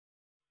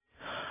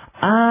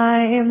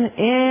I'm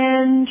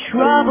in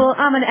trouble,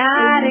 I'm an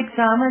addict,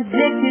 I'm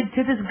addicted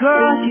to this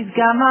girl. She's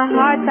got my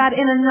heart tied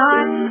in a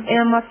knot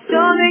and my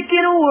stomach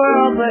in a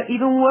whirl. But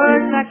even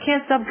worse, I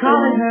can't stop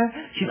calling her.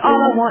 She's all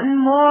I want and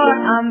more.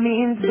 I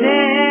mean,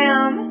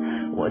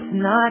 damn, what's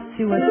not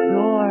to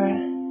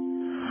adore?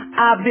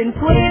 I've been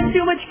playing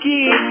too much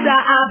gigs,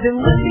 I've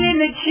been listening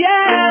to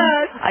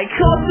jazz. I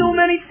called so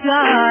many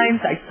times,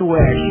 I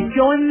swear she's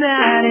going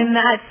mad. And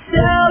that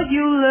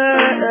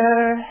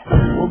cellular-er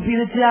will be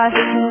the death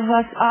of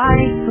us, I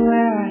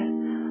swear,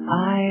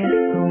 I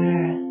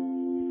swear.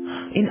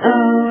 And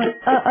oh,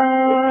 oh,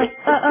 oh,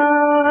 oh,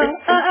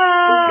 oh,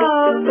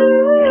 oh,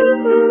 ooh.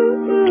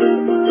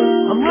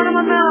 I'm running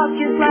my mouth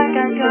just like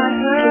I got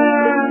her,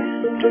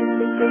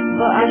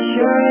 but I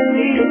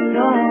surely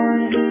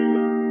don't.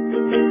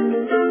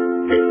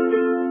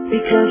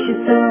 Because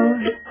she's so,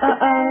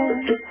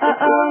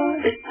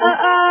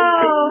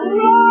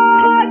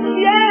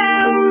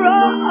 yeah,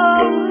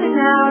 rolling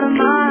out of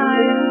my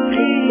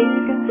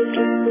league.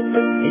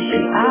 Is she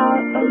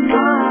out of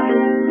my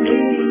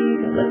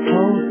league? Let's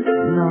hope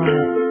not.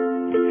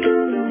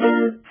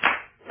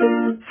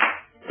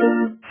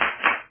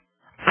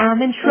 I'm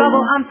in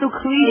trouble, I'm so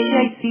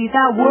cliche. See,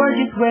 that word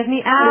just wears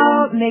me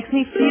out. Makes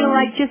me feel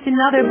like just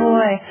another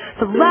boy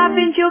to laugh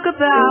and joke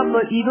about.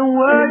 But even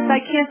worse, I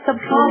can't stop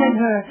calling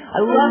her. I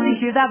love to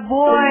hear that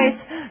voice.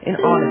 And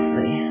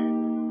honestly,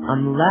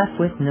 I'm left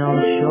with no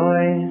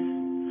choice.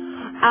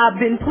 I've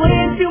been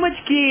playing too much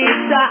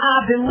gigs,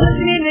 I've been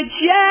listening to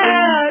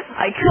jazz.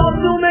 I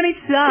called so many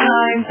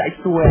times, I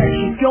swear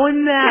she's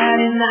going mad.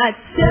 And that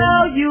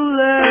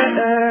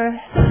cellular-er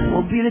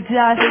will be the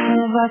death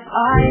of us,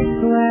 I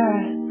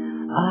swear,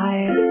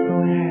 I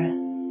swear.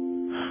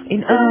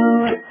 And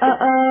oh, oh,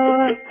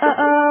 oh, oh,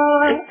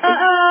 oh,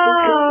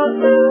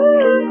 oh,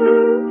 ooh.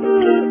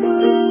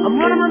 I'm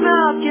running my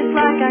mouth just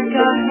like I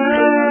got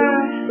her,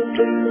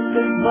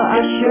 but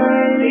I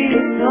surely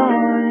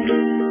don't.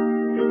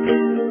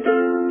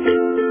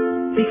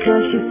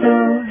 Because she's so,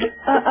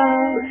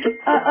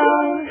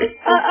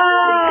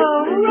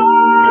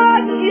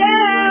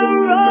 yeah,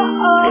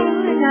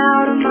 rolling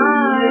out of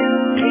my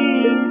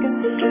league.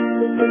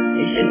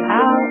 Is she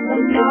out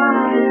of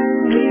my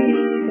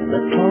league?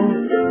 Let's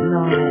hope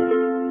not.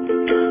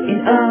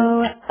 And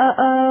oh,